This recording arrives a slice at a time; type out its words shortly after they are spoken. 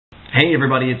Hey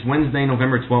everybody, it's Wednesday,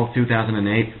 November 12th,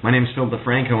 2008. My name is Phil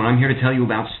DeFranco, and I'm here to tell you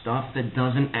about stuff that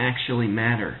doesn't actually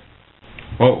matter.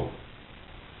 Whoa.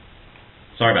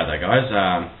 Sorry about that, guys.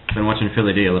 Been watching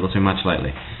Philly D a little too much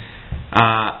lately.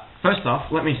 First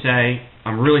off, let me say,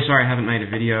 I'm really sorry I haven't made a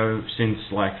video since,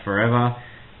 forever.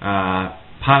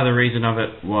 Part of the reason of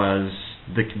it was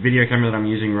the video camera that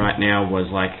I'm using right now was,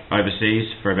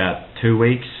 overseas for about 2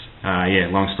 weeks.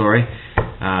 Long story.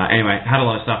 Anyway, had a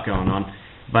lot of stuff going on.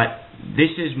 But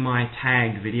this is my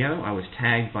tagged video. I was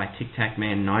tagged by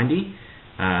TicTacMan90,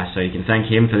 so you can thank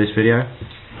him for this video.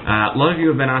 A lot of you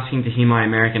have been asking to hear my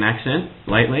American accent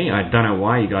lately. I don't know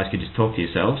why. You guys could just talk to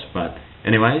yourselves. But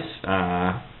anyways,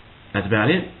 that's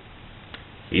about it.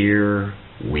 Here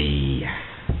we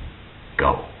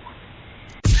go.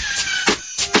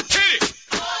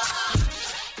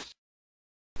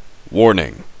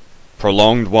 Warning.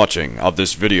 Prolonged watching of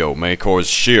this video may cause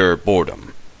sheer boredom.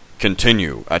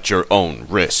 Continue at your own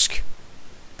risk.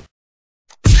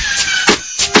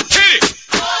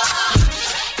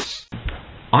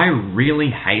 I really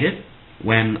hate it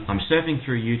when I'm surfing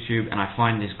through YouTube and I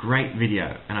find this great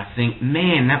video and I think,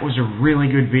 man, that was a really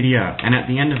good video. And at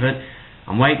the end of it,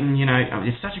 I'm waiting,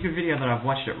 it's such a good video that I've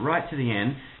watched it right to the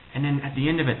end, and then at the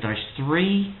end of it, those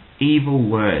 3 evil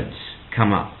words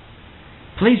come up.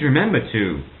 Please remember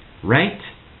to rate,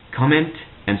 comment,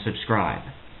 and subscribe.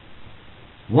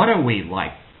 What are we,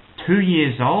 2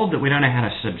 years old that we don't know how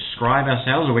to subscribe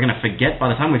ourselves, or we're going to forget by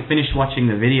the time we've finished watching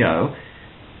the video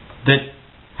that,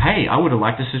 hey, I would have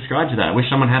liked to subscribe to that. I wish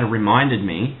someone had reminded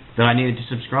me that I needed to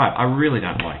subscribe. I really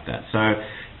don't like that. So,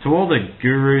 to all the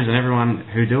gurus and everyone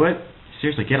who do it,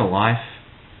 seriously, get a life.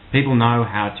 People know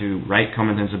how to rate,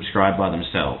 comment, and subscribe by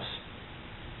themselves.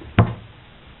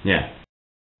 Yeah.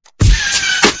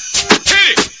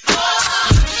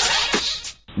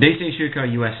 DC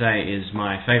Shuko USA is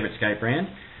my favorite skate brand.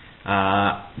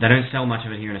 They don't sell much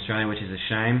of it here in Australia, which is a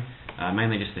shame.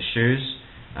 Mainly just the shoes.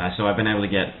 So I've been able to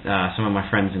get some of my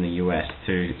friends in the US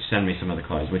to send me some of the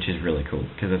clothes, which is really cool,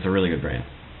 because it's a really good brand.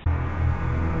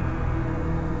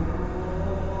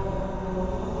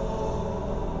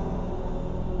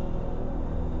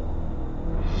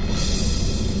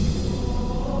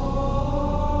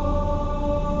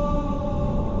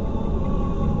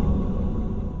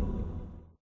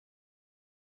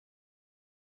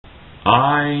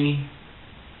 I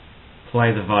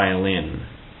play the violin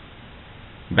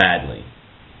badly.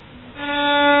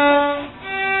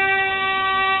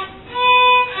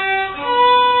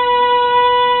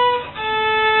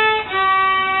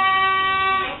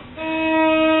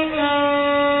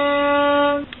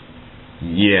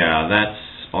 Yeah, that's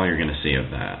all you're going to see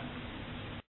of that.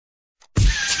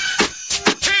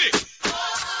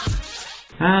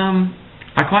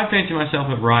 I quite fancy myself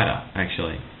a writer,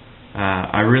 actually.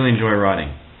 I really enjoy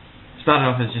writing. Started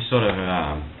off as just sort of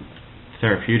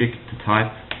therapeutic to type,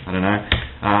 I don't know.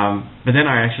 But then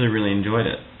I actually really enjoyed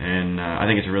it, and I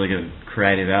think it's a really good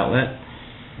creative outlet.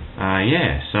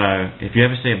 So if you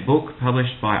ever see a book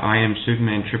published by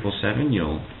iamsuperman777,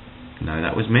 you'll know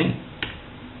that was me.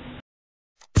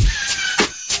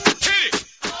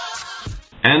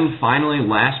 And finally,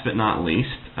 last but not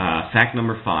least, fact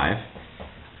number 5,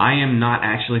 I am not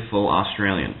actually full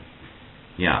Australian.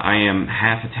 Yeah, I am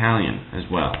half Italian as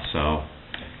well, so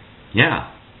yeah,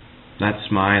 that's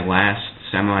my last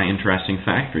semi-interesting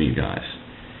fact for you guys.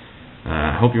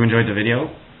 I hope you enjoyed the video.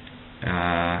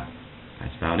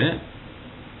 That's about it.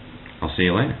 I'll see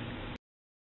you later.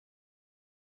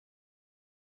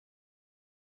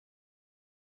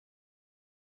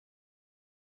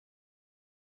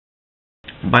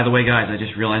 By the way, guys, I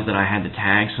just realized that I had to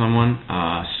tag someone,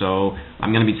 so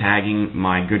I'm going to be tagging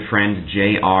my good friend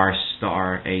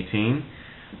JR*18.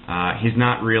 He's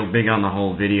not real big on the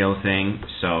whole video thing,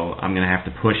 so I'm going to have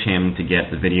to push him to get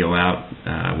the video out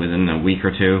within a week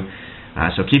or 2.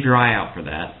 So keep your eye out for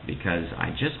that, because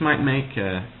I just might make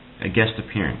a guest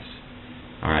appearance.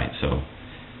 Alright, so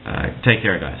take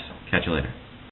care, guys. Catch you later.